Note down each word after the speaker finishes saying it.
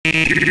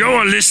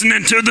You're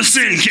listening to the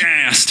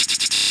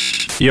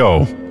Sincast.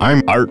 Yo,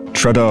 I'm Art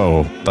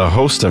Trudeau, the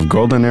host of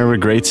Golden Era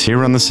Greats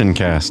here on the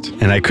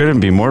Sincast, and I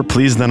couldn't be more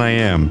pleased than I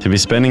am to be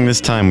spending this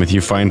time with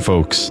you fine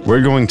folks. We're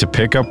going to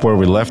pick up where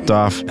we left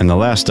off in the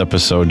last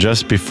episode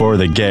just before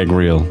the gag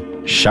reel.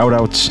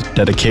 Shoutouts,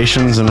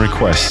 dedications, and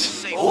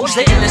requests. Who's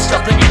the illest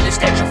of the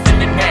illest that you're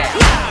feeling now?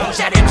 Who's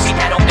that MC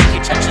that'll make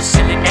you touch a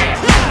ceiling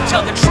now?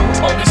 Tell the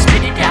truth, homie,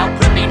 spit it out,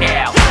 really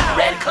now.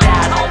 Red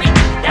Cloud, homie,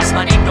 that's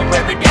my name, don't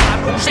wear it down.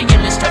 Who's the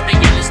illest of the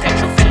illest that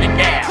you're feeling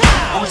now?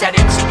 Who's that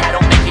MC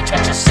that'll make you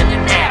touch a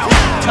ceiling now?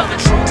 Tell the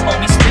truth,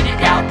 homie, spit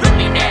it out,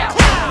 really now.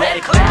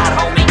 Red Cloud,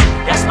 homie,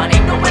 that's my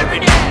name, don't wear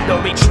it down.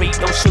 No retreat,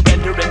 no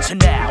surrender into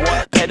now.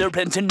 Better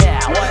into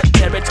now.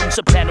 Baritone,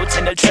 soprano,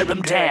 tenor, tear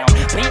 'em down.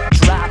 Beat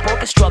drop,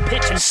 orchestra,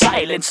 pitch and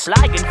silence.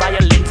 Flying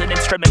violins and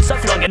instruments are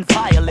flung in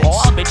violence.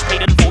 Homage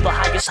paid in full, the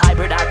highest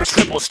hybrid Irish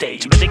triple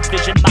stage. Music's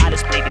vision,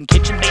 modest blade and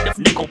kitchen made of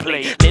nickel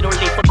plate.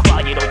 Literally for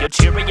crying on your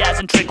teary eyes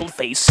and trickled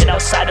face. Sit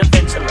outside and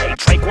ventilate,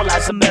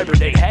 tranquilize and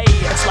marinate. Hey,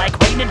 it's like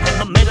raining in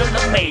the middle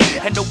of May.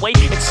 And the way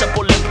it's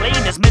simple and plain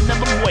is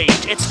minimum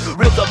wage. It's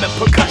rhythm and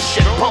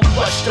percussion, bum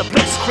rush the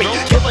blitzkrieg.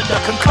 Giving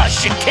the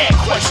concussion, can't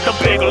crush the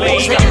big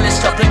league. Who's the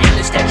illest of the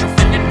illest that you're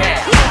feeling now?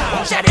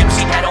 Who's that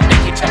MC that'll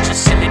make you touch a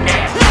ceiling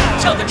now?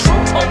 Tell the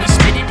truth, homie,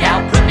 spit it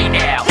out, really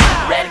now.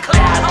 Red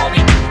Cloud,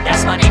 homie,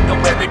 that's my name,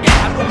 don't wear it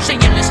down. Who's the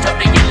illest of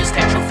the illest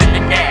that you're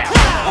feeling now?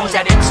 Who's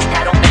that MC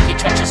that'll make you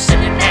touch a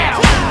ceiling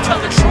now?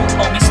 Tell the truth,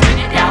 homie, spit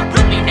it out,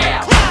 really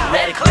now.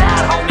 Red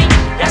Cloud, homie,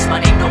 that's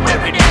my name, don't wear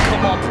it down.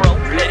 Come on, bro,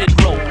 let it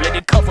roll, let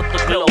it cover the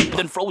globe.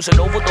 Then frozen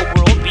over the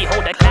world,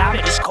 behold that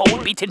climate is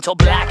cold, beat into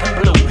black and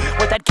blue.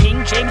 With that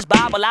King James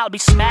Bible, I'll be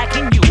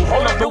smacking you,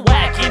 all of the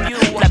whacking you.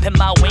 Flapping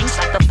my wings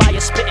like the fire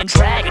spitting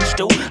dragons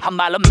do. I'm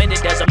all a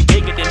minute as I'm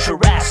bigger than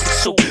Jurassic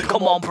suit.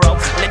 Come on, bro,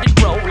 let it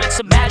roll, let's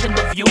imagine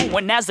the view.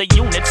 When as the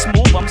units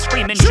move, I'm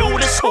screaming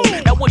Judas who?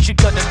 Now what you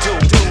gonna do?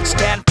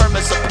 Stand firm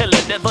as a pillar,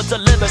 never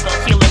deliver the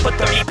healing for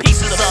 30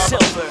 pieces of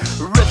silver.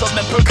 Rhythm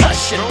and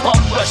percussion, bum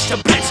rush to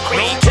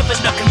blitzkrieg.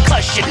 Giving a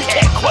concussion,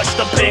 can't crush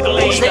the big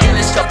league. Who's the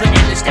illest of the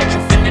illest that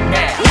you're feeling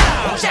now?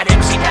 Who's that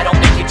MC that'll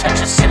make you touch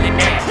a ceiling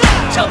now?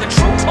 Tell the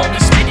truth, homie,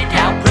 spit it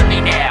out,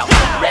 really now.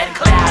 Red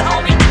Cloud,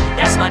 homie,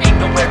 that's my name,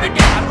 don't wear it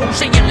down. Who's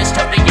the illest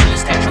of the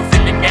illest that you're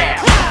feeling now?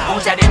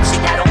 Who's that MC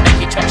that'll make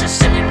you touch a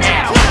ceiling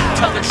now?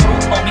 Tell the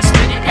truth, homie,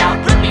 spit it out,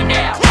 really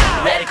now.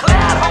 Red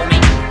Cloud, homie,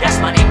 that's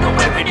my name, don't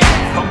wear it down.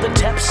 From the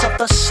depths of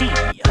the sea,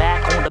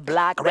 back on the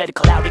block, red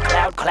cloudy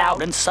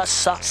cloud and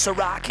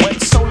Ciroc.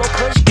 Went solo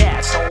cause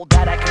that's all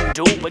that I can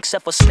do,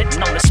 except for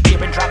spitting on the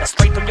spear and driving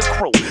straight through your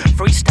crew.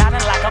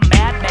 Freestyling like a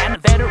madman,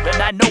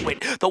 veteran, I know it.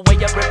 The way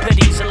I rip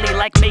it easily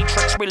like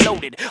Matrix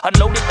Reloaded.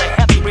 Unloaded the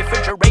heavy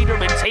refrigerator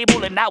and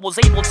table, and I was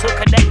able to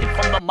connect it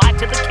from the mic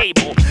to the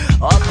cable.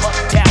 Up,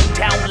 down,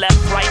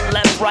 left,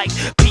 right.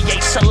 PA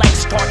select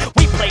start,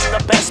 we play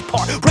the best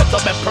part.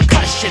 Rhythm and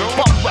percussion,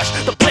 bum rush,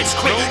 the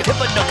blitzkrieg.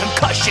 Giving a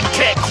concussion,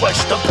 can't crush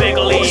the big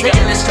league. Who's the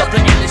illest of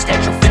the illest that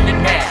you're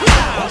feeling now?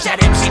 Who's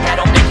that MC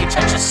that'll make you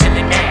touch a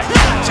ceiling now?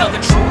 Tell the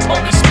truth,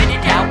 homie, spit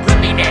it out,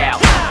 really now.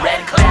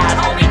 Red Cloud,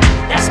 homie,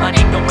 that's my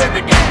name, don't wear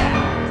it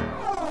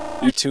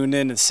down. You tuned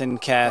in to the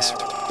Sincast.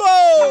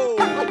 Whoa!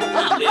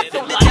 I'm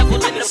living life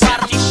within the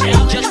body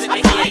shell, just to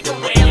hide the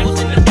whales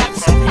in the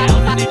depths of hell.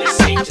 And it is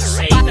safe to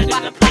say that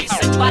in the place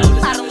I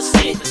dwell is the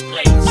safest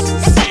place.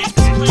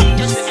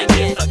 Just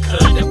if I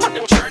could, I would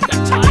have turned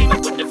back time. I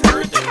would have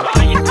heard the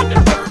cry, it would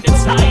have burned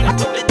inside. I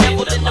would have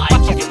devil in the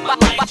light, giving my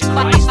life to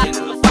Christ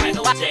in the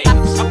final days.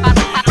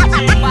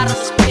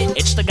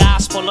 It's the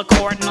gospel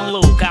according to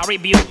Luke. I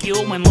rebuke you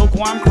when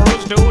lukewarm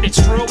crews, dude. It's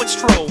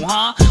true,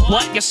 huh?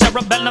 What? Your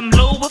cerebellum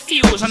blue with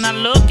fuse, and I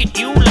look at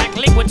you like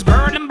liquids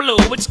burning blue.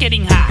 It's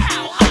getting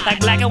hot, like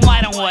black and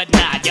white and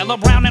whatnot. Yellow,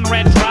 brown, and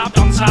red dropped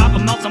on top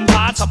of melting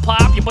pots. I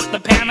pop, you put the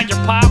pan in your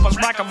pop. Was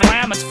rock of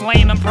lamb, it's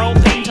flaming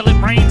propane till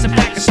it rains in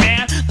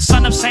Pakistan. The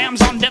son of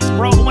Sam's on death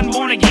row and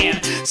born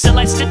again. Still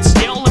I sit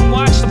still and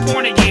watch the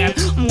porn again.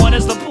 What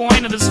is the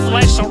point of this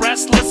flesh so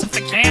restless if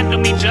it can't do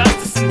me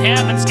justice in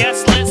heaven's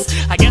guest list?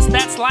 I guess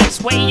that's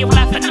life's way of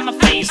laughing in my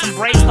face.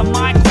 Embrace the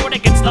mind cord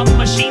against the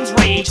machine's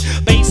rage.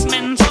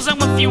 Basement chosen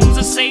with fumes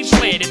of sage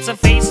lit. It's a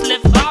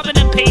facelift, bobbing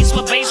and pace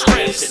with bass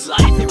riffs.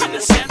 I live in life here in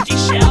this empty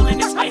shell,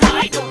 and it's my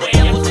hideaway.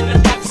 I was in the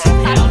depths of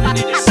hell, and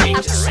it is safe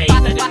to say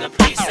that in the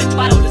place I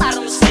dwell is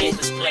the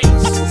safest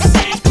place.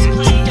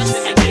 Just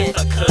if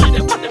I could,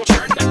 I would have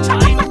turned back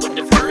time. I would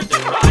have heard the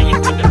cry, it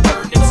would have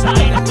burned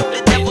inside. I would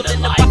have devil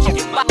in the light,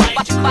 giving my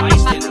life to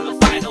Christ in the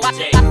final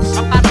days.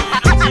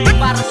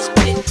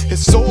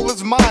 His soul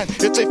is mine,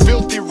 it's a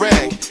filthy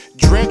rag,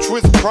 drenched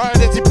with pride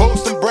as he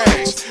boasts and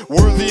brags,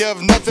 worthy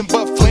of nothing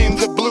but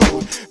flames of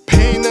blue.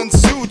 Pain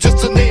ensued, just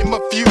to name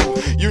a few.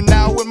 You're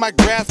now in my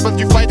grasp, but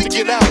you fight to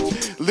get out.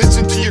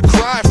 Listen to your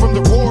cry from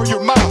the roar of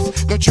your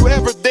mouth. Don't you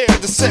ever dare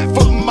to set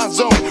foot in my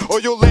zone,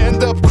 or you'll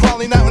end up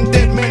crawling out in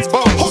dead man's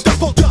bones.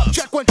 Hold up,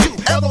 check 1, 2,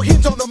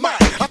 Elohim's on the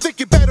mic. I think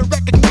you better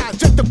recognize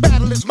that the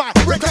battle is mine.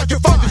 Break out your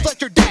fingers,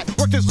 let your dad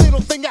work this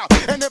little thing out.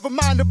 And never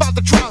mind about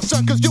the trial,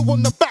 son, cause you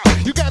on the bout.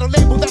 You got a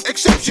label that's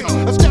exceptional,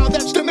 a style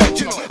that's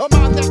dimensional, a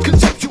mind that's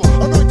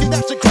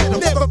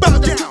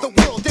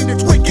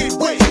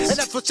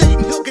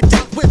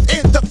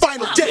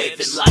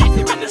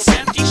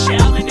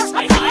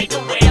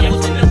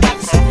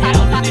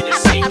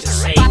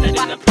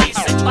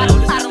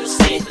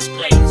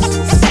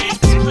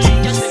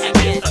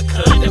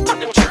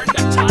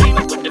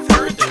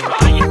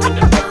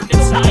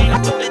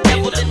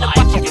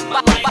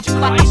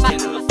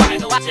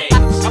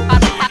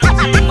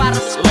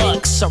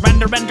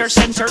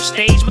center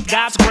stage with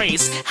God's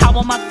grace. How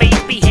will my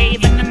faith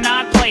behave in an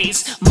odd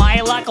place?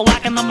 My luck,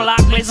 whacking the block,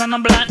 blazing the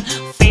blunt.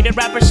 Faded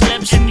rapper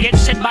slips and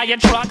gets hit by a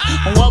truck.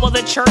 What will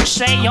the church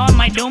say on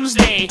my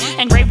doomsday?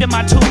 Engraved in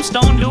my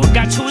tombstone, dude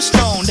got too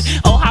stoned.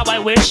 Oh, how I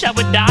wish I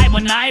would die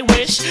when I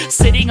wish.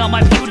 Sitting on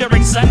my pew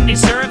during Sunday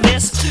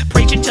service,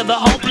 preaching to the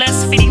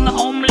hopeless, feeding the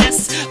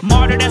homeless.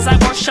 Martyred as I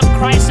worship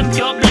Christ in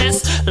pure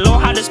bliss.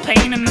 Lord, how does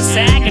pain and this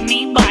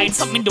agony bites?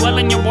 Help me dwell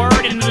in your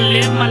word and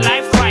live my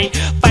life right.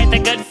 Fight the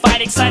good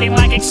fight, exciting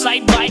like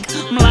Excite Bike.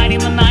 I'm lighting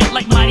the night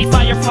like mighty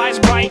fireflies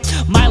bright.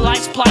 My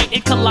life's plight,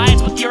 it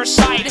collides with your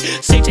sight.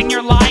 Satan,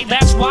 your lie,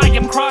 that's why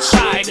I'm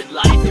cross-eyed.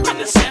 Life, you're in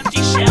this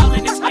empty shell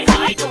and it's my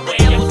hideaway.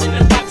 I was in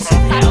the depths of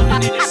hell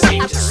and it is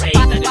safe to say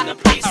that in the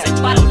place I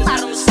dwell is not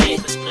the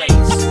safest place.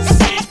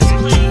 Safest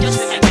place.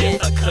 And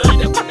if I could,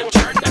 I would have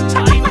turned back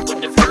time. I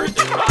would have heard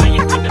the cry,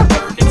 I would have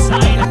burned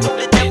inside. I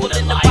would have given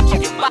the light to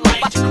give my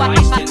life to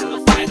Christ in the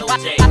final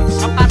days.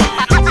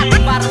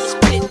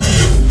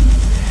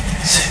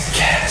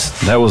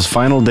 That was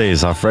Final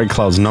Days off Red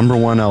Cloud's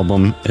 #1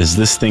 album, Is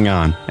This Thing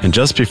On? And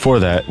just before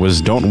that was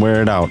Don't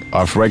Wear It Out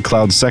off Red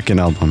Cloud's second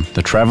album,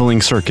 The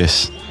Traveling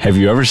Circus. Have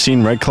you ever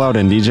seen Red Cloud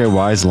and DJ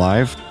Wise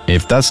live?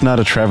 If that's not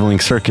a traveling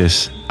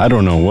circus, I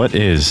don't know what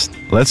is.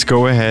 Let's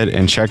go ahead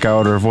and check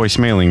out our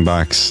voicemailing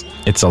box.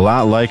 It's a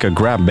lot like a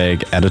grab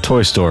bag at a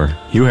toy store.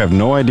 You have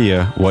no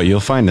idea what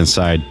you'll find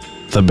inside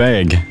the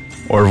bag,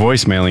 or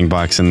voicemailing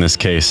box in this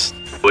case.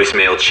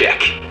 Voicemail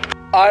check.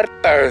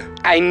 Arthur,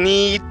 I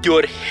need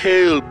your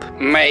help.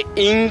 My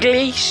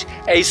English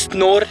is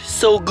not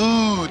so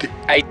good.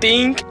 I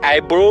think I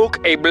broke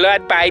a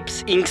blood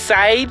pipes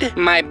inside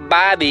my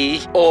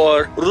body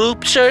or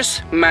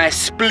ruptures my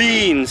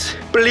spleens.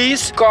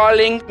 Please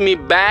calling me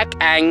back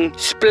and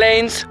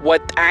explains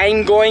what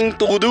I'm going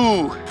to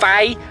do.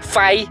 5,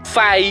 5,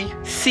 5,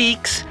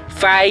 6,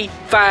 5,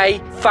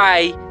 5,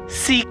 5.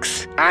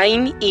 6.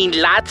 I'm in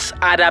lots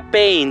of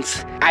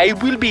pains. I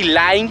will be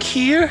lying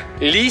here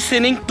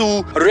listening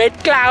to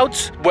Red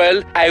Clouds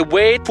while I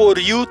wait for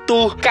you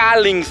to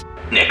calling.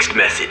 Next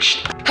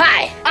message.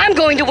 Hi, I'm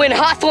going to win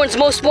Hawthorne's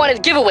Most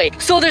Wanted giveaway,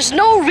 so there's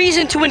no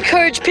reason to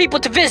encourage people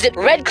to visit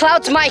Red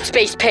Cloud's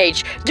MySpace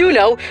page. You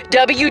know,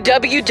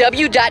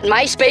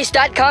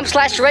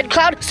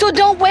 www.myspace.com/redcloud, so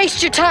don't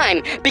waste your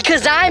time,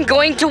 because I'm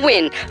going to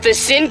win. The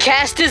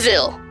Sincast is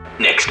ill.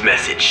 Next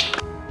message.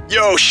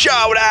 Yo,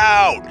 shout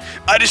out!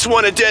 I just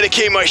want to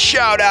dedicate my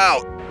shout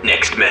out.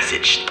 Next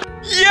message.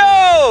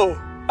 Yo!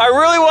 I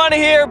really want to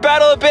hear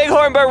Battle of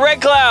Bighorn by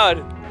Red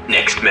Cloud.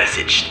 Next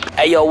message.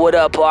 Hey yo, what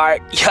up,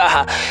 Art?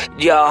 Yeah,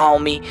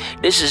 homie.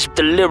 This is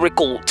the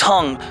lyrical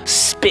tongue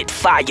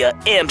Spitfire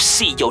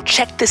MC. Yo,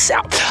 check this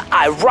out.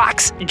 I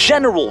rocks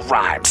general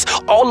rhymes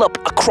all up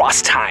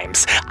across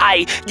times.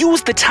 I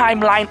use the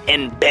timeline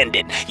and bend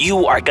it.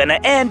 You are gonna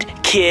end,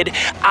 kid.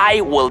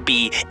 I will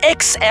be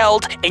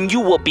XL'd and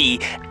you will be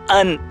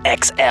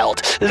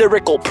unXL'd.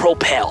 Lyrical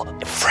propel.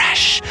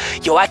 Fresh.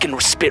 Yo, I can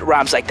spit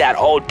rhymes like that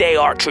all day,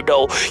 Art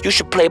Trudeau. You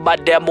should play my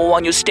demo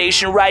on your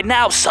station right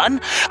now,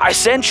 son. I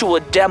sent you a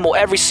demo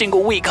every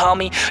single week,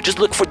 homie. Just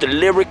look for the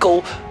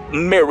lyrical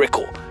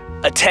miracle.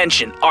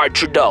 Attention, Art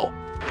Trudeau.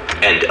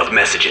 End of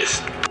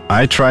messages.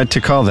 I tried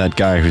to call that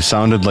guy who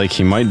sounded like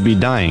he might be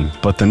dying,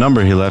 but the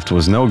number he left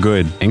was no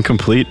good,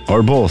 incomplete,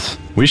 or both.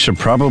 We should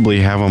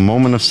probably have a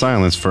moment of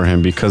silence for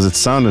him because it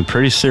sounded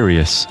pretty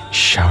serious.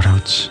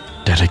 Shoutouts,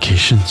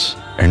 dedications,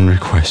 and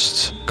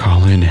requests.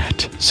 Call in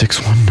at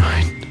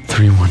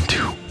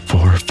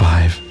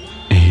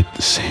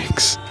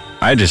 619-312-4586.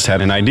 I just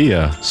had an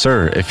idea.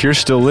 Sir, if you're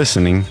still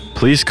listening,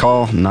 please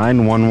call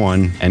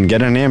 911 and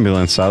get an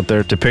ambulance out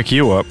there to pick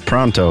you up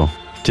pronto.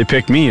 To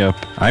pick me up,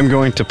 I'm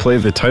going to play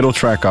the title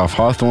track off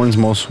Hawthorne's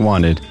Most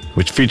Wanted,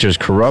 which features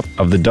Corrupt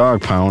of the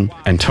Dog Pound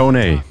and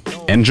Tone.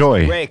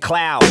 Enjoy. Red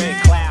Cloud,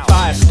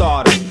 fire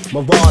starter,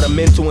 marauder,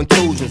 mental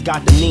intrusions.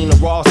 Got the Nina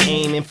Ross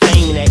aim and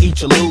flaming at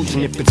each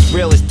illusion. If it's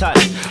real, it's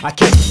touch. I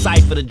can't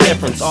decipher the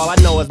difference. All I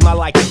know is my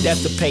life is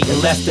dissipate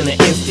in less than an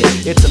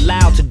instant. It's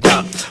allowed to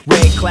dump.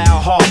 Red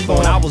Cloud,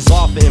 Hawthorne. I was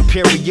off in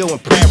Imperial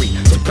and Prairie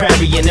to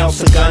Prairie and El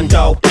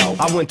Segundo.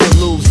 I went to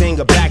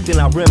Luzinga back then.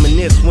 I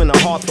reminisce when the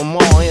Hawthorne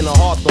Mall and the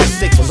Hawthorne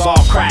 6 was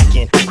all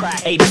cracking.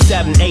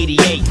 87,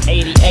 88,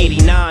 80,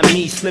 89.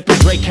 Me slipping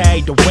Drake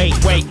carried the weight.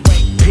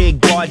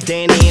 Pig Bar,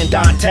 Danny and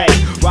Dante,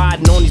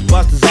 riding on these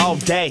buses all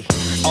day,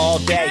 all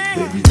day.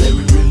 Baby, there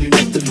ain't really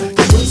nothing like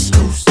the West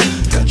Coast.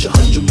 Got you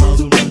 100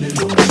 miles running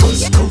on the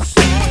West Coast.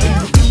 And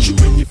I get you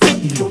when you're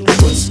frontin' on the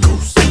West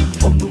Coast,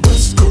 on the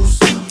West Coast,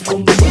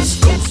 on the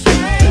West Coast.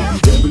 Baby,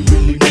 there ain't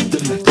really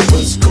nothing like the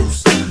West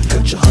Coast.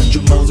 Got you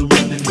 100 miles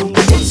running on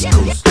the West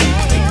Coast.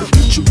 And I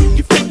get you when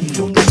you're frontin'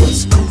 on the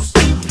West Coast,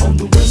 on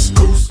the West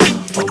Coast,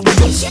 on the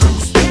West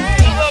Coast.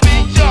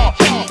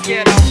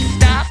 Get on,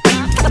 stop.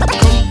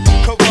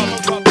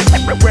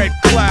 Red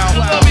Cloud.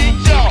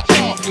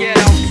 Get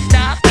on,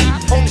 stop.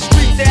 On the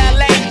streets of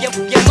LA, you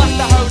must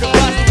have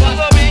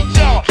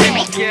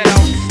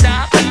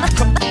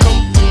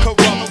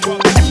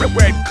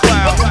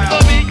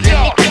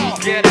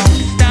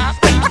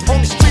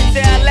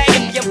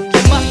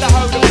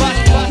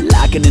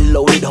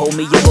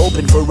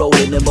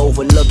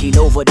looking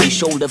over their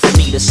shoulder for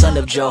me, the son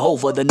of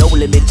Jehovah. The no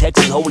limit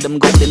Texas Hold'em,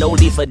 golden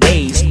oldie for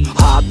days.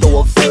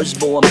 Hawthorne,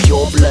 firstborn,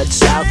 pure blood,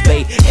 South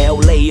Bay.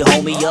 LA,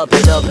 homie, up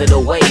and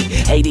away.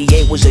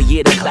 88 was a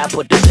year the clap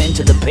put the pen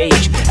to the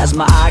page. As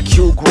my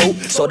IQ grew,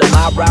 so did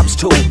my rhymes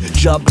too.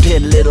 Jumped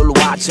in, little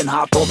Watson,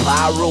 Hawthorne,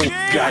 Pyro.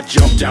 Got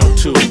jumped out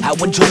too. I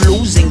went to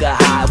losing a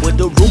high, where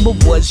the rumor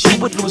was you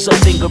would lose a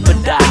finger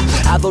but die.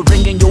 Have a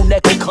ring in your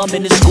neck or come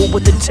into school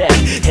with the tech.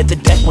 Hit the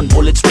deck when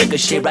bullets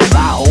ricochet right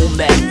by home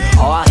neck.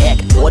 Oh heck,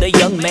 what a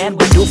young man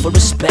would do for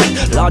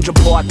respect. Laundry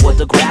Park where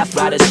the graph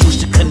riders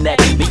used to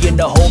connect. Me and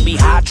the homie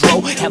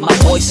Hydro and my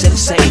boy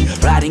Sensei,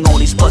 riding on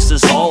these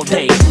buses all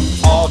day.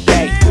 All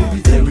day.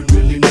 Baby, there ain't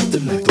really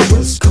nothing like the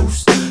West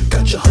Coast.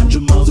 Got you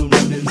 100 miles of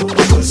running on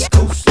the West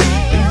Coast.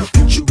 And the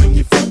future when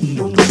you're frontin'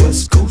 on the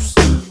West Coast.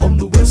 On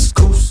the West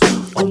Coast,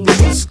 on the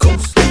West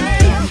Coast.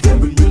 Baby, there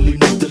ain't really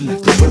nothing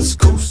like the West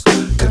Coast.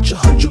 Got you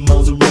 100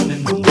 miles of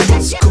running on the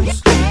West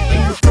Coast.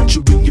 And the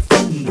future when you're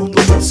frontin' on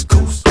the West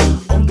Coast.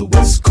 On the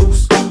West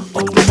Coast,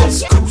 on the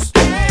West Coast.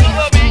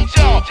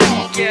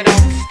 Get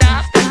on,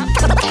 stop.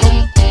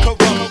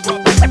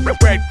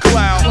 Red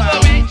Cloud.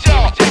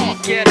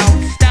 Get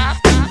on, stop.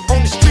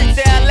 On the streets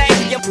of LA,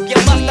 you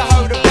must have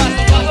heard of us.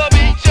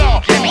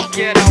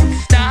 Get on,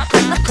 stop.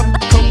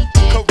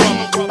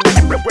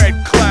 Red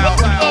Cloud.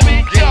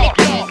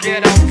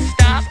 Get on,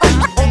 stop.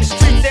 On the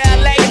streets of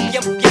LA,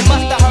 you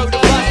must have heard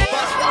of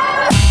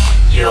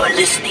us. You're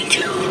listening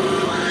to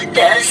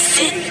the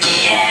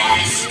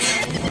Sincast.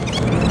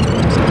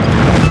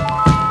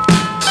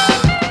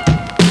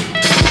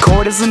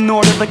 Court is in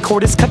order, the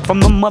cord is cut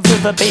from the mother.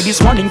 The baby's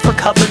running for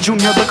cover.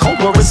 Junior, the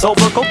Cold War is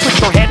over. Go put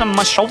your head on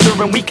my shoulder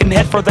and we can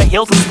head for the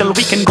hills. And still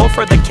we can go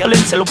for the kill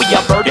until we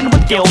are burdened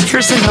with guilt.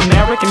 Here's an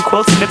American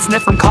quilt and it's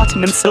knit from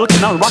cotton and silk.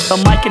 And I'll rock the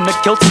mic in a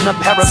kilt and a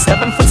pair of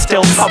 7-foot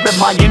stilts. I'll rip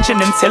my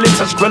engine until it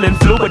touches grilling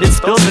fluid it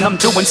spills. And I'm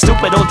doing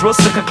stupid old drills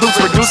to conclude,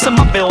 reducing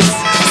my bills.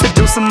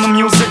 Seducing the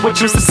music with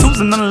juice is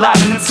Susan and loud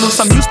and it's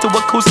loose. I'm used to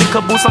acoustic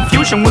caboose, I'm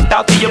fusion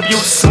without the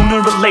abuse. Sooner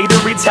or later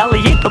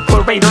retaliate the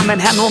parader, then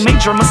handle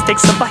major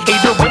mistakes of a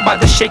hater. Wait by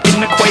the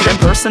shaking equator,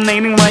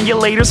 impersonating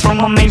regulators from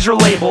a major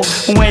label.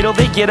 Wait till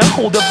they get a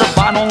hold of the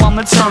vinyl on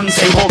the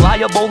turntable.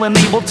 Liable and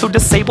able to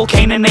disable,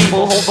 can't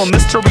enable. Hold the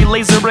mystery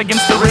laser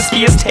against the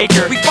riskiest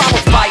taker. We follow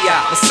fire,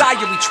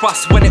 Messiah we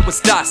trust when it was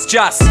dust.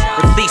 Just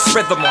release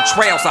rhythm on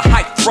trails, a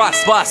hype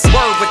thrust. Bust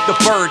word with the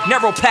bird,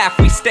 narrow path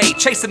we stay.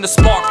 Chasing the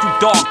spark through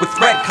dark with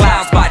red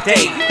clouds by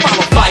day.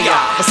 Follow fire,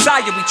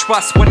 Messiah we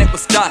trust when it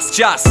was dust.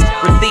 Just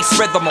release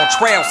rhythm on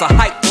trails, a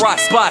hype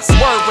thrust. Bust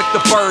word with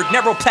the bird,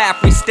 narrow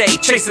path we stay.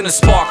 Chasing the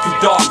spark through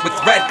dark with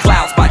red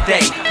clouds by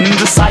day.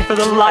 Decipher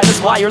the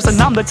lightest wires and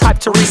I'm the type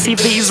to receive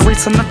these.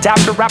 Recent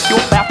adapter, rap your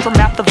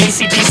aftermath of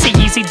AC/DC.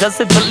 Easy does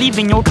it,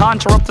 believing you'll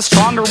conjure up the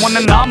stronger one.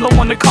 And I'm the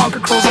one to conquer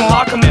crews and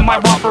lock them in my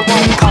romper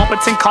room.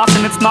 Competent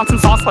consonants,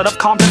 nonsense, onslaught of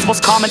competence.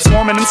 Most common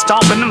swarming and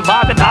stomping and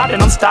vibing out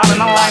and I'm styling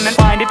alignment.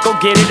 Find it, go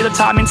get it, the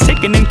timing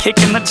sticking and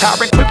kicking the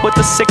tyrant. Quick with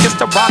the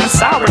sickest of rhyming,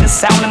 sour and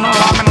sounding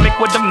alarming.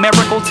 Liquid of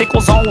miracle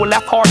tickles on will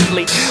laugh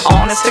heartedly.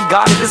 Honest to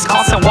God, it is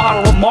constant water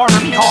of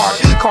martyrdom hard.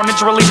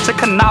 Carnage released to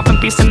connive and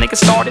beast and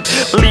niggas started.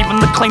 Leaving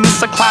the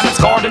cleanest of climates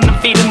guarded,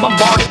 defeated,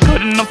 bombarded.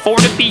 Couldn't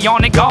afford it, be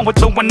on it, gone with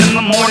the wind in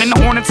the morning.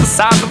 Hornets the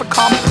size of a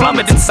comet,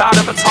 plummet inside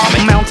of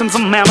atomic. Mountains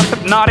of mammoth,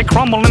 hypnotic,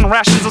 crumbling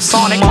rations of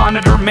sonic.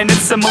 Monitor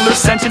minutes, similar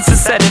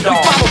sentences, set it We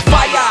off. follow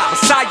fire,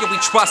 Messiah we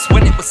trust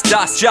when it was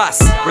dust.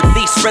 Just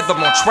release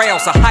rhythm on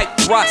trails, a hype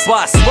thrust.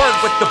 Bust word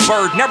with the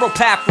bird, narrow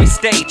path we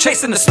stay.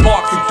 Chasing the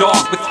spark through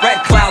dark with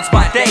red clouds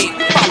by day.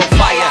 We follow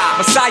fire,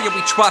 Messiah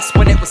we trust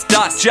when it was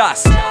dust.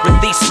 Just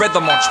release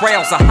rhythm on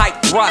trails, a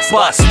hype thrust.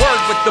 Bust word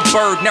with the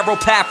bird, narrow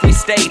path we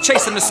stay.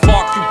 Chasing the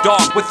spark through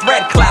dark with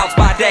red clouds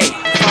by day.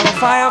 Follow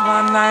fire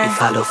by night. We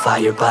follow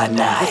fire by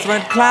night. With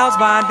red clouds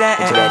by day.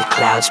 With red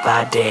clouds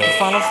by day.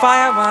 Follow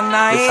fire by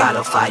night. We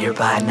follow fire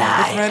by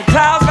night. With red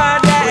clouds by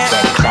day. With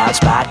red clouds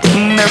by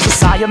day. There's a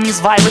Siamese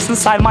virus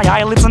inside my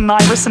eyelids and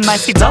iris. And I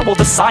see double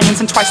the science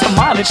and twice the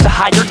mileage to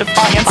higher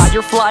defiance.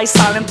 Firefly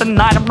silent the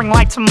night and bring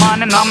light to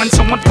mine. And I'm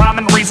into with rhyme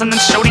and reason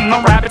and shooting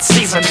the rabbit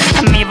season.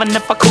 And even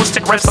if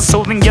acoustic riffs are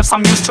soothing gifts,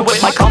 I'm used to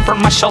it. My comfort,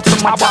 my shelter,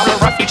 my water,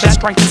 refuge and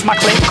strength is my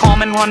clay.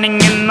 Calm and running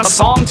in a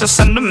song to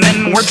send them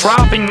in. We're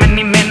dropping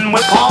many men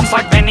with palms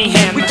like Benny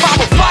Hinn. We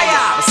follow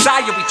fire,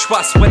 Messiah we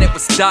trust when it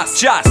was dust.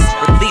 Just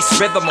release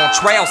rhythm on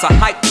trails, a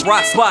hype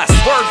thrust. Bust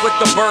word with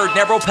the bird,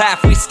 narrow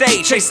path we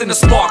stay. Chasing the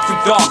spark through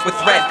dark with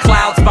red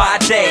clouds by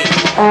day.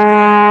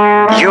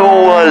 You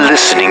are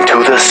listening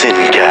to the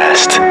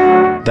Sincast.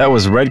 That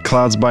was Red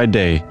Clouds by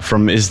Day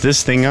from Is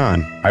This Thing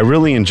On? I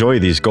really enjoy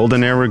these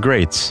Golden Era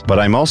greats, but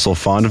I'm also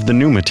fond of the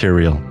new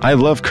material. I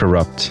love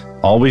Corrupt.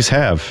 Always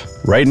have.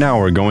 Right now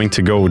we're going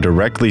to go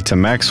directly to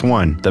Max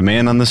 1, the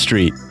man on the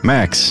street.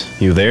 Max,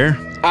 you there?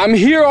 I'm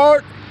here,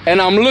 Art,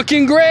 and I'm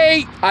looking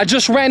great. I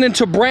just ran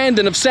into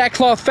Brandon of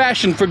Sackcloth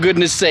Fashion, for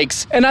goodness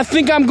sakes, and I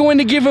think I'm going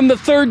to give him the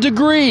 3rd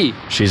degree.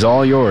 She's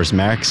all yours,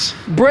 Max.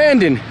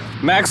 Brandon.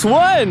 Max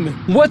 1!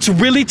 What's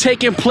really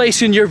taking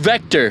place in your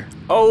vector?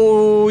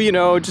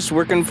 Oh, just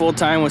working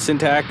full-time with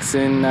Syntax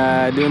and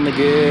doing the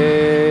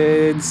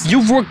goods.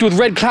 You've worked with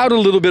Red Cloud a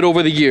little bit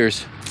over the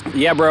years.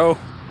 Yeah, bro.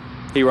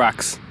 He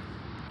rocks.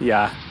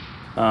 Yeah.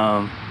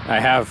 I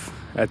have.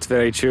 That's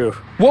very true.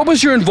 What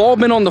was your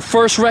involvement on the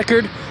first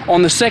record,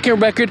 on the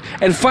second record,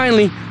 and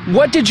finally,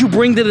 what did you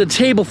bring to the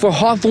table for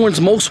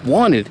Hawthorne's Most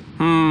Wanted?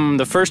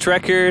 The first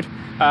record,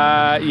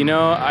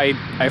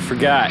 I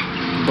forgot.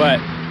 But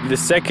the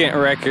second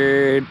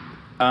record,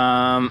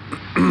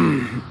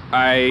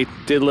 I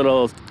did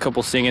a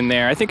couple singing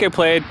there. I think I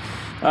played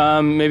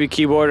maybe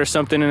keyboard or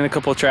something in a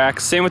couple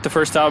tracks. Same with the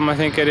first album, I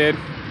think I did.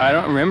 I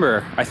don't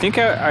remember. I think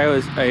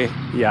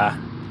yeah.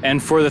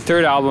 And for the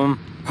third album,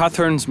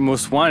 Hawthorne's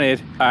Most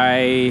Wanted,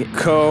 I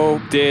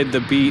co-did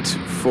the beat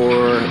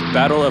for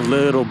Battle of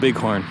Little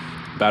Bighorn.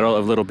 Battle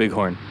of Little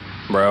Bighorn,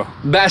 bro.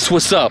 That's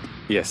what's up.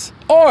 Yes.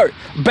 Art,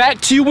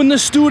 back to you in the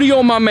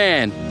studio, my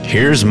man.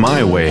 Here's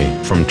My Way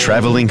from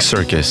Traveling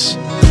Circus.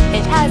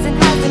 It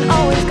hasn't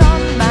always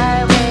gone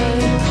my way.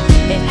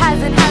 It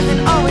hasn't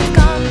always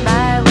gone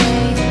my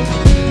way.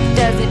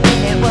 Does it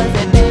mean it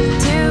wasn't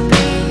meant to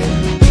be?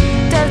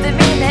 Does it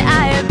mean that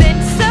I have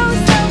been so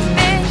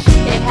selfish?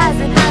 It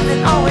hasn't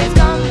always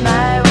gone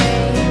my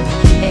way.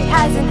 It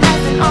hasn't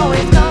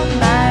always gone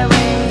my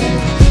way.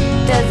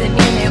 Does it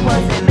mean it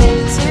wasn't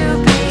meant to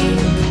be?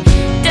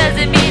 Does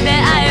it mean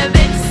that I have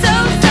been so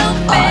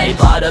selfish? I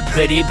bought a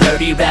pretty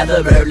birdie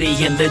rather early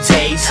in the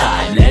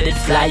daytime. Let it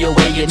fly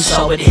away and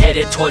saw it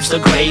headed towards the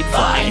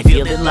grapevine.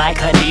 Feeling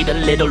like I need a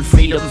little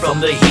freedom from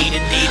the heat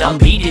indeed. I'm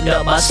beating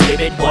up my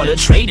spirit, wanna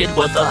trade it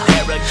with a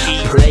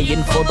parakeet.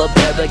 Praying for the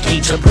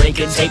parakeet to break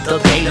and take the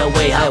pain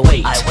away. I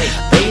wait,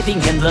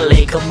 bathing in the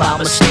lake of my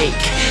mistake.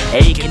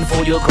 Aching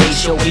for your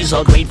grace, your ways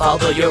are great,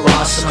 Father, you're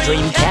awesome.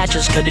 Dream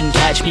catchers couldn't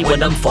catch me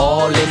when I'm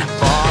falling.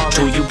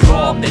 Do you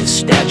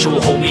promise that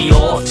you'll hold me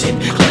often?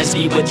 Cleanse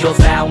me with your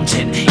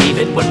fountain,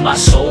 even when my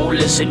soul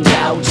is in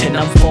doubt and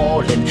I'm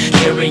falling,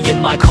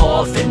 carrying my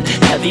coffin,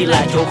 heavy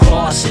like your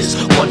crosses,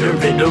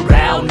 wandering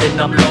around and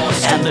I'm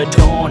lost. And the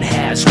dawn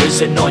has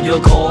risen on your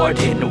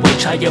garden,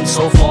 which I am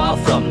so far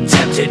from,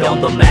 tempted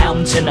on the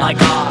mountain, my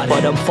God.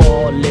 But I'm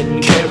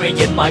falling,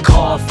 carrying my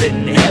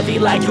coffin, heavy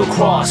like your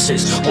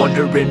crosses,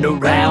 wandering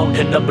around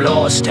and I'm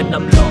lost and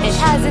I'm lost. It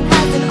hasn't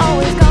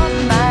always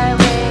gone my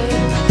way.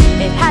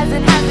 It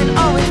hasn't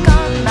always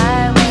gone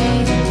my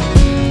way.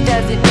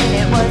 Does it mean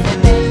it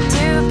wasn't meant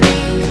to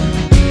be?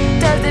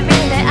 Does it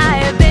mean that I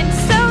have been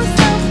so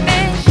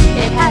selfish?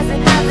 It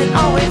hasn't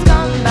always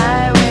gone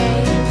my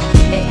way.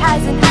 It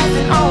hasn't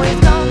always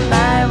gone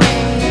my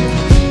way.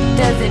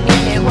 Does it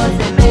mean it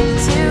wasn't meant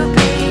to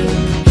be?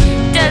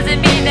 Does it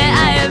mean that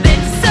I have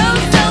been so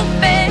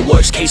selfish?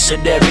 Worst case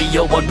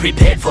scenario,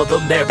 unprepared for the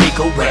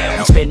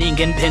merry-go-round. Spinning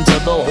and pin to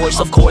the horse,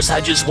 of course I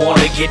just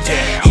wanna get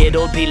down.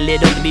 It'll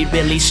belittle me,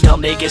 really,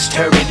 stomach is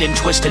turning and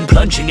twisting,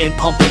 plunging and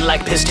pumping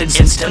like pistons,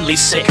 instantly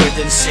sicker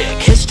than sick.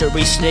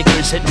 History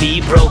snickers at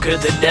me, broker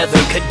than ever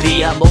could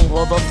be. I'm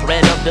over the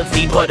threat of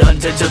defeat, but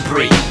under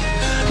debris.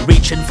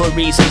 Reaching for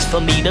reasons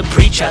for me to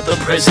preach at the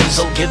prison.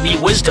 So give me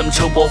wisdom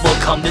to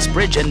overcome this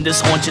bridge and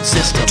this haunted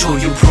system. Do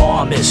you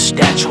promise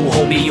that you'll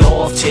hold me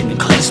often?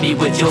 Cleanse me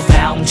with your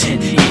fountain,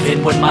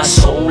 even when my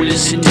soul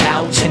is in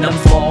doubt and I'm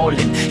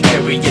falling,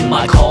 carrying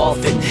my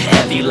coffin,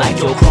 heavy like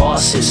your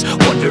crosses,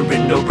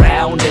 wandering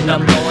around and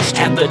I'm lost.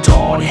 And the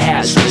dawn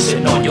has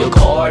risen on your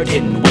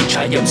garden, which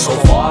I am so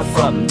far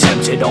from,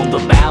 tempted on the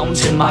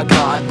mountain, my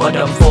God. But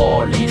I'm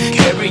falling,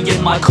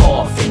 carrying my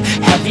coffin,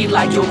 heavy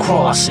like your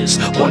crosses,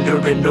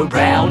 wandering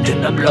around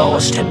and I'm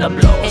lost and I'm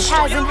lost. It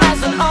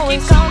hasn't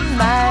always gone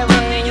my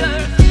way.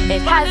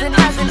 It hasn't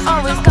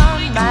always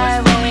gone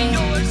my way.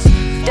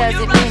 Does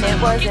it mean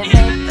it wasn't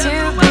meant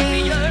to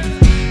be?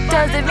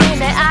 Does it mean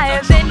that I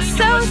have been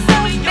so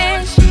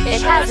selfish?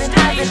 It hasn't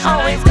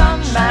always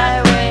gone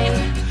my way.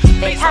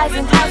 It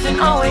hasn't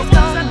always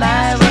gone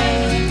my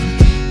way.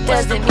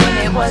 Does it mean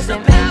it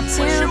wasn't meant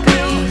to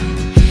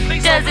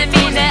be? Does it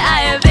mean that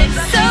I have been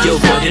so You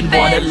wouldn't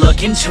wanna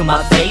look into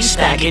my face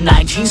back in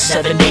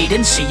 1978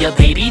 and see a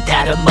baby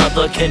that a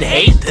mother can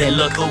hate, then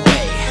look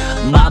away.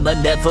 Mama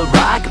never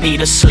rocked me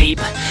to sleep.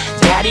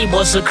 Daddy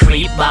was a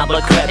creep.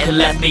 Mama crept and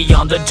left me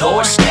on the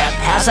doorstep.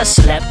 As I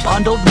slept,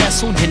 bundled,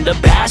 nestled in the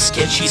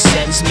basket, she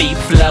sends me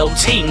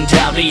floating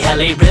down the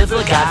LA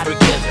River. God forgive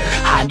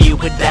her, I knew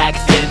it back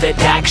then that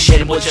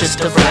action was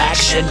just a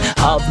fraction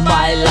of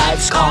my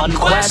life's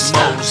conquest.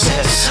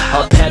 Moses,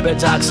 a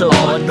paradox or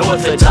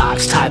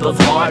unorthodox type of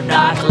hard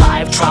knock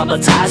life,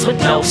 traumatized with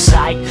no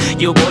sight.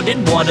 You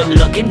wouldn't wanna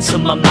look into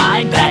my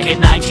mind back in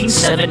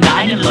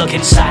 1979 and look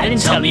inside and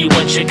tell me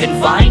what you can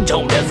find.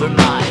 Don't ever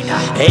mind.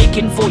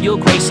 Aching for your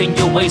grace and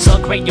your ways are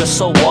great, you're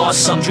so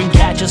awesome. Dream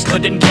catchers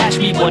couldn't catch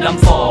me, but I'm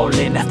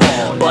falling,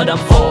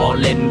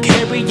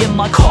 carrying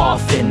my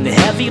coffin,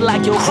 heavy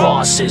like your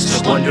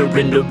crosses,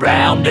 wandering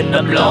around and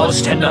I'm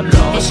lost and I'm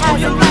lost. It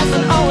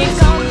hasn't always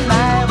gone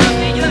my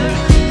way.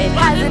 It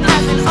hasn't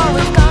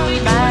always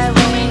gone my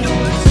way.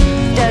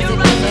 Does it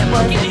mean it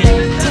wasn't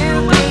meant to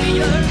be?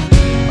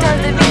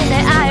 Does it mean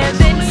that I have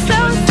been so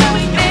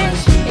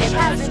selfish? It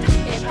hasn't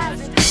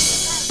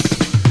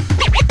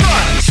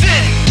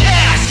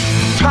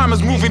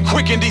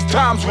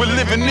we're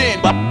living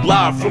in.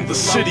 Live from the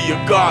city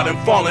of God and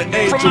fallen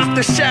angels. From out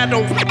the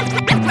shadow,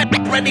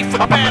 ready for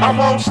battle. I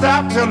won't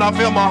stop till I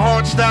feel my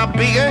heart stop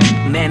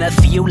beating. Man, I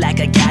feel like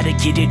I gotta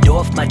get it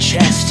off my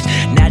chest.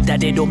 Not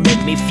that it'll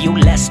make me feel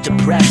less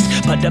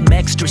depressed, but I'm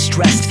extra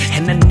stressed,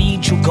 and I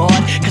need you,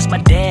 God, cause my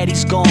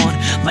daddy's gone.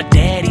 My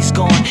daddy's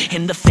gone,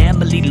 and the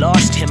family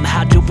lost him.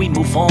 How do we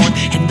move on?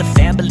 And the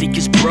family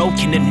is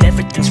broken and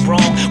everything's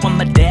wrong. When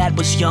my dad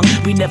was young,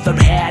 we never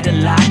had a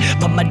lot,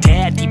 but my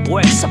dad, he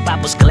worked, so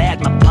I was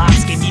glad my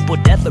pops gave me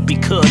whatever he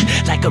could,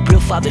 like a real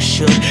father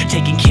should,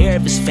 taking care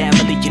of his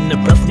family in a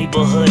rough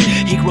neighborhood.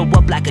 He grew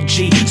up like a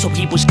G, so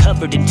he was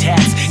covered in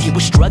tats. He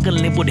was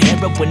struggling with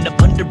heroin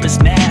up under his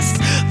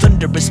mask.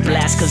 Thunderous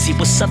blast, cause he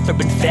was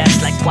suffering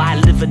fast. Like why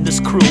live in this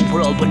cruel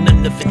world when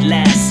none of it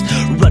lasts?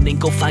 Running,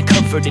 go find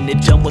comfort in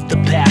it, done with the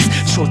past.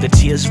 So the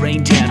tears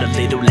rain down a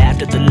little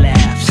after the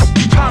laughs.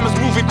 Time is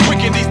moving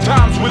quick in these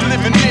times we're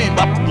living in.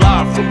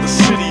 Live from the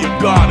city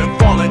of God and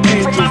fallen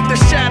angels. From out the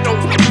shadow,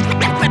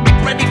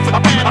 ready for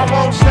battle. I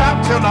won't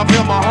stop till I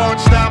feel my heart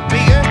stop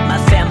beating. My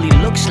family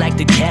looks like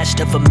the cast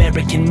of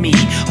American Me,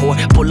 or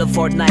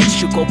Boulevard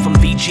Nights. You go from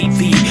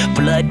VGV,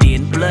 blood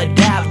in, blood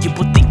out. You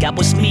would think I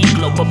was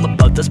Meatloaf, but my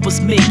brothers was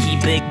Mickey,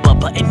 Big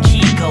Bubba, and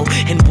Kiko,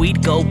 and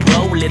we'd go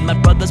rolling. My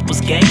brothers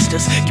was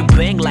gangsters. You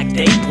bang like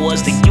they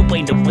was, then you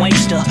ain't a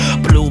wankster.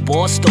 Blue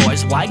ball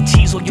stars, white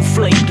tees, or you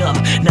flamed up.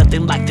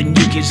 Nothing like the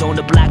new kids on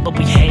the block, but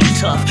we hang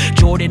tough.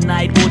 Jordan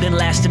Knight wouldn't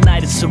last a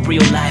night, it's a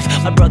real life.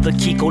 My brother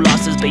Kiko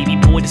lost his baby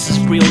boy, this is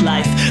real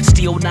life.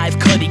 Steel knife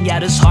cutting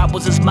out his heart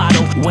was his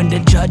motto. When the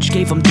judge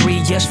gave him 3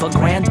 years for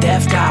Grand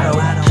Theft Auto.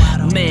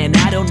 Man,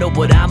 I don't know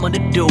what I'm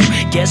gonna do.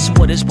 Guess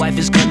what, his wife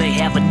is gonna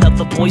have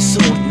another boy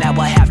soon. Now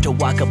I have to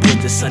walk up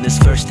with his son his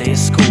first day of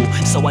school,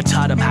 so I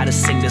taught him how to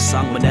sing this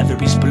song whenever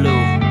he's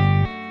blue.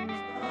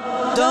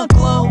 Dunk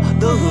low,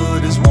 the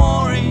hood is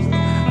warring.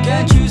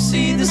 Can't you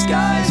see the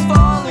sky's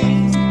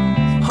falling?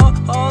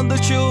 All the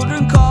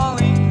children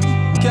calling.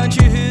 Can't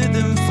you hear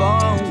them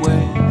far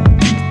away?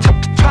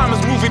 Time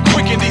is moving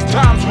quick in these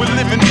times we're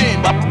living in.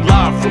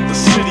 Live from the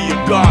city of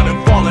God and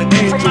fallen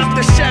angels. From out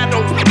the shadow,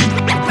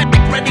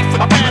 ready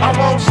for battle. I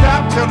won't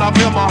stop till I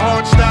feel my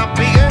heart stop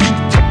beating.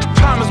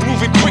 Time is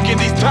moving quick in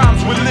these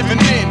times we're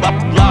living in.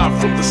 Live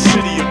from the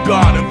city of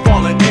God and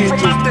fallen angels.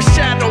 From out the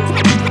shadow,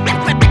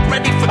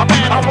 ready for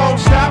battle. I won't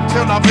stop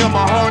till I feel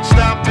my heart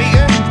stop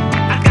beating.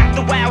 I got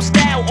the wild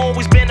style,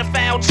 always been a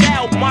foul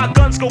child. My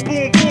guns go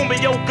boom boom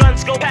and your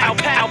guns go pow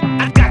pow.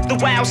 I got the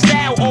wild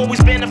style,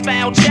 always been a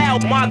foul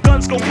child. My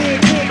guns go boom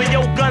boom and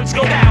your guns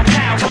go pow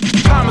pow.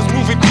 Time is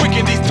moving quick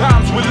in these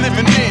times we're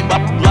living in.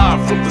 Live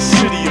from the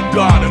city of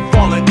God and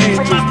fallen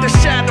angels. From out the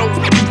shadow,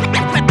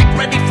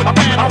 ready for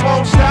battle. I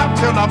won't stop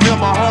till I feel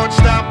my heart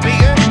stop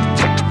beating.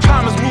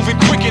 Time is moving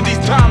quick in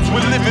these times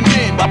we're living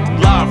in.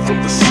 Live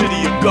from the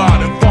city of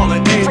God and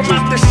fallen angels. From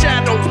out the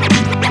shadow,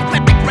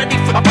 ready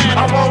for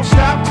battle. I won't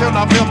stop till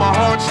I feel my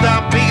heart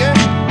stop beating.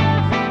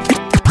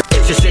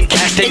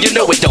 And you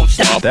know it don't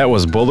stop. That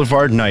was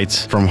Boulevard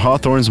Nights from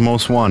Hawthorne's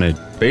Most Wanted.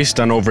 Based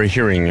on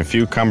overhearing a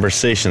few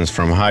conversations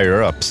from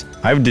higher ups,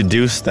 I've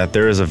deduced that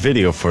there is a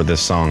video for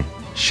this song.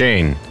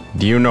 Shane,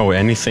 do you know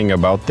anything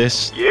about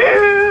this?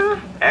 Yeah!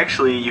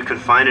 Actually, you can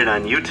find it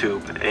on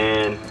YouTube,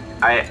 and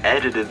I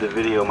edited the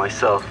video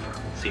myself,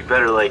 so you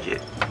better like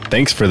it.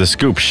 Thanks for the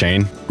scoop,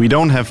 Shane. We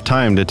don't have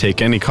time to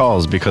take any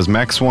calls because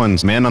Max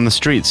 1's Man on the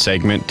Street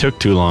segment took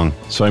too long.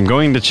 So I'm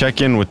going to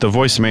check in with the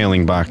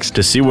voicemailing box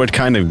to see what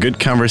kind of good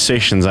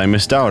conversations I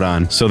missed out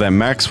on so that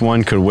Max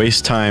 1 could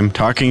waste time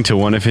talking to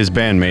one of his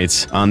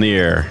bandmates on the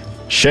air.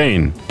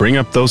 Shane, bring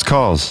up those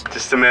calls.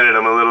 Just a minute,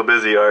 I'm a little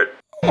busy, Art.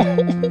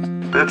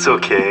 That's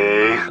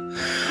okay.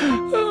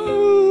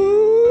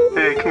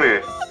 Hey, come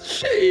here.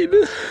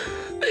 Shane,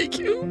 thank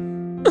you.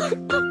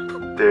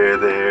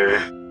 There.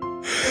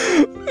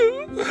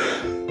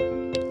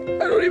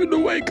 I don't even know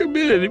why I come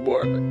in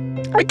anymore.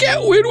 I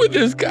can't win with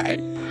this guy.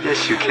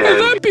 Yes, you can. I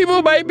thought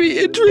people might be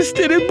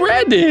interested in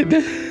Brandon.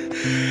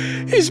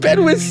 He's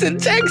been with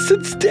Syntax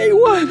since day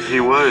one.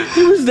 He was.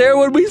 He was there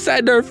when we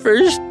signed our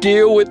first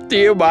deal with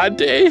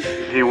Diamante.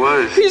 He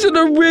was. He's an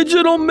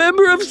original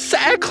member of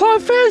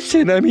Sackcloth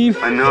Fashion. I mean,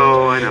 I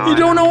know. You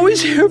don't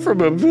always hear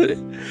from him, but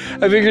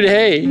I figured,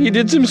 hey, he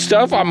did some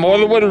stuff on more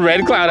than one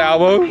Red Cloud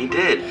album. He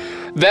did.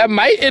 That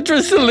might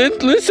interest the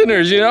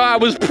listeners, you know. I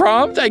was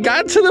prompt, I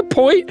got to the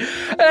point,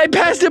 and I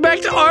passed it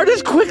back to Art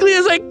as quickly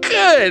as I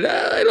could.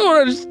 I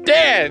don't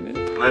understand.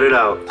 Let it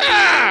out.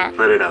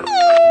 Let it out.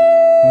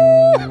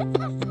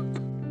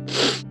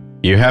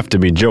 You have to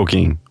be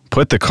joking.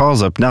 Put the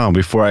calls up now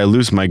before I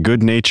lose my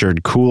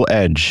good-natured, cool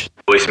edge.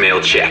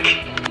 Voicemail check.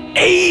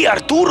 Hey,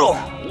 Arturo.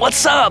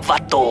 What's up,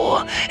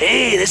 vato?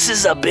 Hey, this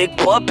is a Big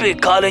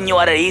Puppet calling you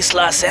out of East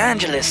Los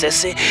Angeles,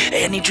 ese.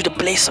 Hey, I need you to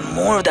play some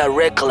more of that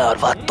Red Cloud,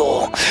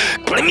 vato.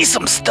 Play me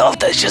some stuff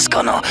that's just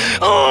gonna,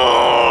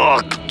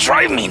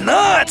 drive me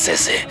nuts,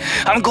 ese.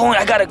 I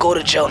gotta go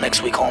to jail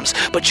next week, Holmes.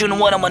 But you know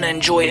what? I'm gonna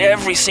enjoy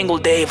every single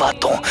day,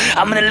 vato.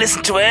 I'm gonna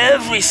listen to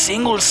every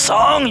single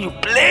song you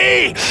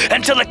play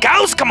until the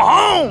cows come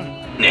home.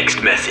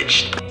 Next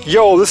message.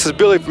 Yo, this is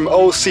Billy from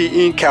OC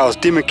Ink House,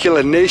 Demon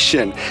Killer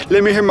Nation.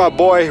 Let me hear my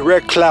boy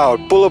Red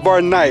Cloud,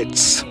 Boulevard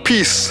Nights.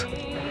 Peace.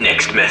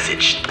 Next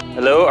message.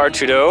 Hello, R.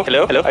 Trudeau.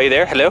 Hello, hello. Are you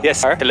there? Hello?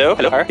 Yes, R. Hello,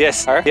 hello. R.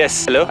 Yes, R.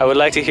 Yes, hello. I would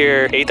like to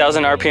hear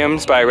 8,000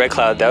 RPMs by Red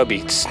Cloud. That would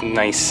be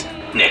nice.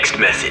 Next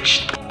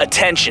message.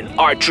 Attention,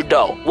 Art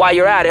Trudeau. While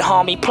you're at it,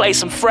 homie, play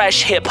some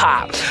fresh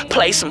hip-hop.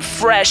 Play some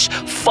fresh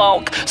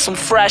funk, some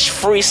fresh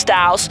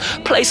freestyles.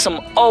 Play some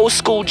old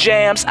school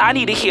jams. I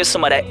need to hear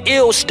some of that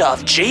ill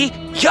stuff, G.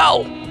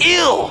 Yo,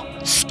 ill.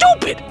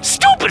 Stupid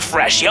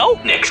fresh, yo.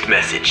 Next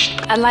message.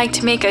 I'd like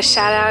to make a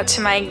shout out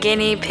to my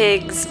guinea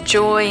pigs,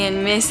 Joy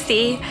and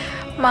Missy.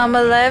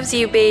 Mama loves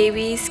you,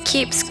 babies.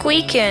 Keep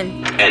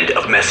squeaking. End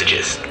of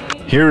messages.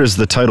 Here is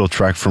the title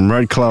track from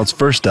Red Cloud's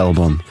first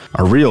album,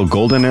 a real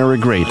golden era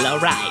great. Well,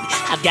 alright,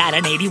 I've got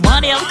an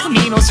 81 El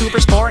Camino Super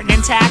Sport and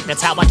intact.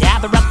 That's how I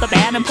gather up the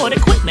band and put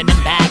equipment in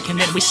back. And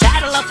then we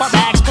saddle up our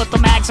bags, put the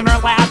mags in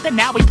our lap. And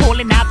now we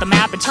pulling out the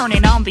map and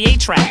turning on the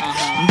 8-track.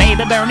 Made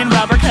the burning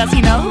rubber cause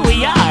you know who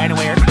we are. And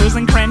we're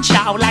cruising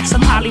Crenshaw like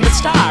some Hollywood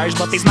stars.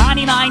 But these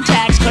 99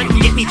 tags couldn't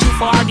get me too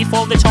far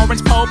before the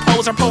Torrance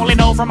popos are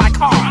pulling over my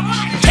car.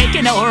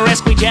 Taking no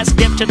risk, we just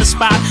dip to the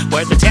spot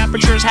where the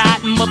temperature's hot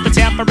but the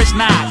temper is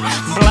not.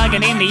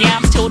 Plugging in the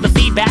amps till the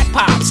feedback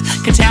pops.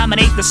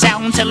 Contaminate the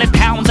sound till it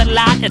pounds a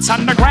lot. It's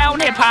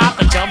underground hip-hop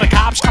until the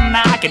cops come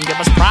knock and give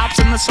us props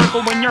in the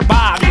circle when your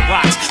body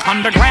rocks.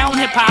 Underground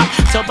hip-hop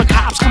till the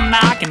cops come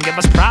knock and give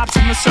us props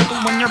in the circle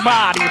when your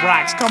body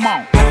rocks. Come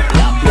on.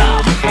 Blum,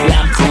 blum,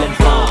 blum till it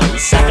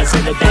falls. Suckers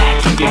in the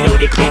back and you know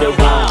they clear the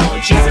wall.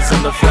 Jesus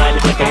in the front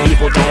with the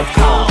people that have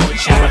called.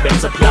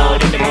 Cherubins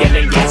applaud and the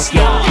yelling, yes,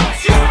 y'all.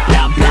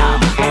 Blum, blum,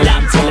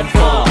 blum till it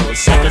falls.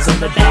 Suckers in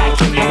the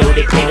back and you know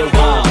they clear the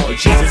wall.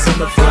 Jesus in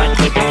the front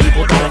with the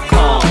people that have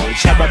called.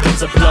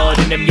 Cherubins applaud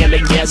and them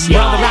yelling, yes,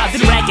 y'all. Brother, I've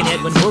been wrecking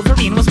it when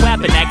Wolverine was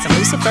Weapon X and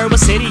Lucifer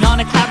was sitting on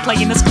a cloud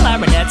playing his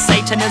clarinet.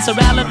 Satan is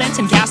irrelevant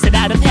and casted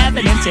out of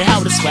heaven into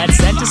hell to sweat.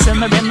 Sent to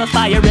simmer in the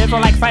fire river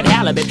like fried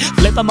halibut.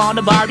 Flip him on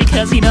the bar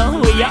because you know who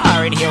we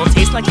are. And he'll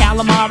taste like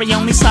calamari,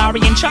 only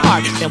sorry and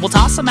charred. Then we'll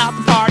toss him out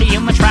the party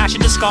in the trash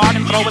and discard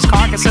and throw his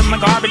carcass in the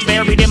garbage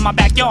buried in my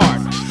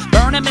backyard.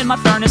 Burn him in my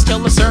furnace till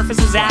the surface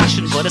is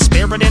ashen. Put a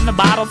spirit in the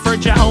bottle for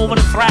Jehovah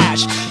to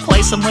thrash.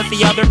 Place him with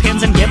the other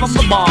pins and give him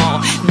the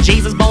ball. And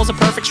Jesus bowls a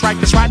perfect strike,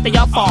 that's right, they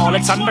all fall.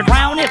 It's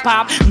underground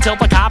hip-hop until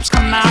the cops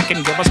come knock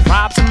and give us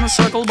props in the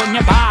circle when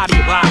your body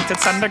rocks.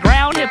 It's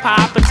underground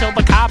hip-hop until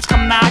the cops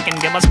come knock and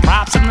give us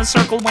props in the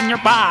circle when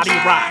your body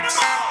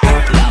rocks.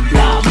 Blum,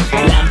 blum,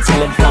 blum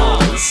till it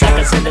falls.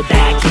 Suckers in the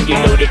back and you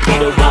know they clear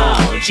the wall.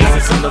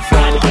 Jesus in the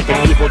front with the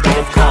people that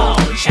have called.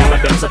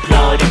 Cherubins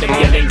applaud and them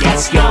yelling,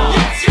 yes, y'all.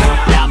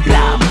 Blum,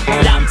 blum,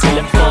 blum till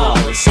it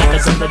falls.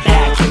 Suckers in the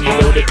back and you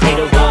know they clear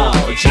the wall.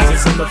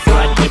 Jesus in the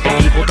front with the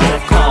people that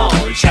have called.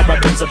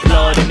 Cherubins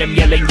applaud and them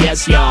yelling,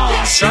 yes, y'all.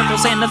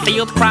 Circles in the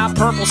field, crop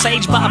purple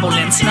sage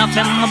bubbling.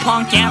 Snuffing the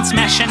punk and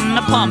smashing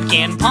the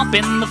pumpkin.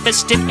 Pumping the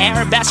fisted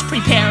air, best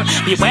prepare.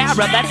 Beware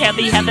of that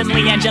heavy,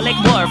 heavenly, angelic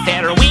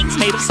warfare. Wings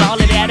made of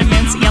solid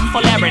adamantium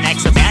for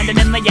larynx.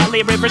 Abandoning the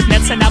Yellow River's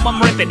nets and now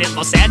I'm ripping it.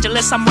 Los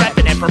Angeles, I'm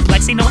repping it.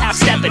 Perplexing, no half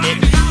stepping it.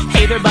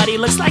 Hey there, buddy,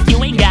 looks like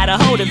you ain't got a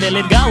hold of it.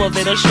 Let go of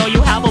it, I'll show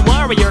you how a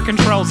warrior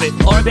controls it.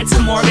 Orbits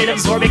and orbit,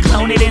 absorb it,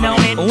 clone it and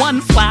own it.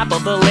 One flap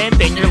of the lid,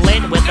 then you're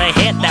lit with a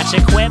hit that's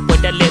equipped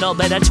with a little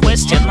bit of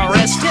twist in the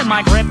wrist. In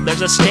my grip,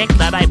 there's a stick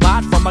that I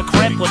bought from a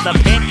crib with a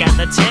pick at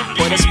the tip.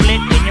 Put a split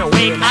in your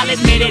wig, I'll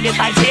admit it if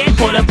I did.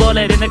 Put a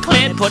bullet in the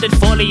clip, put it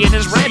fully in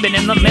his rib and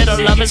in the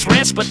middle of his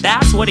wrist. But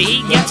that's what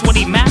he gets when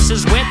he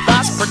messes with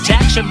us.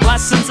 Protection,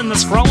 blessings in the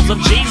scrolls of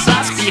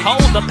Jesus.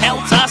 Behold the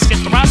pale tusk, it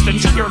thrust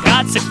into your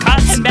guts, it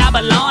cuts. And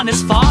Babylon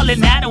is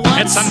falling at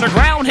once. It's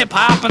underground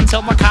hip-hop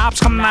until the cops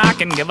come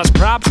knock and give us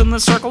props in the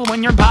circle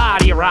when your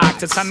body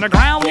rocks. It's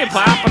underground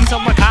hip-hop until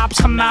the cops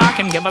come knock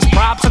and give us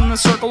props in the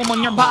circle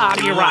when your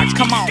body rocks.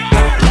 Come on.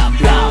 Blum,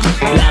 blum,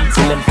 blum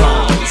till it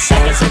falls.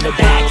 Suckers in the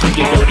back and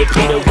you know they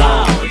clear the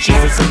wall.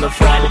 Jesus in the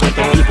front with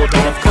the people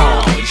that have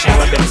called.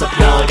 Cherubins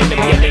applaud and them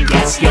yelling,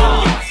 yes,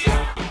 y'all.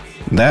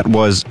 That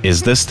was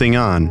Is This Thing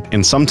On?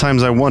 And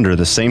sometimes I wonder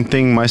the same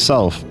thing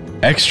myself.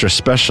 Extra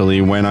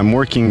specially when I'm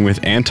working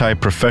with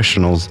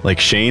anti-professionals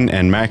like Shane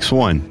and Max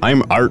One.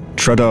 I'm Art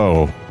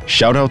Trudeau.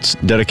 Shoutouts,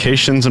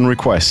 dedications, and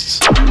requests.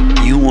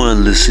 You are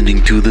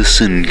listening to the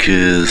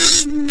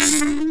Sincast.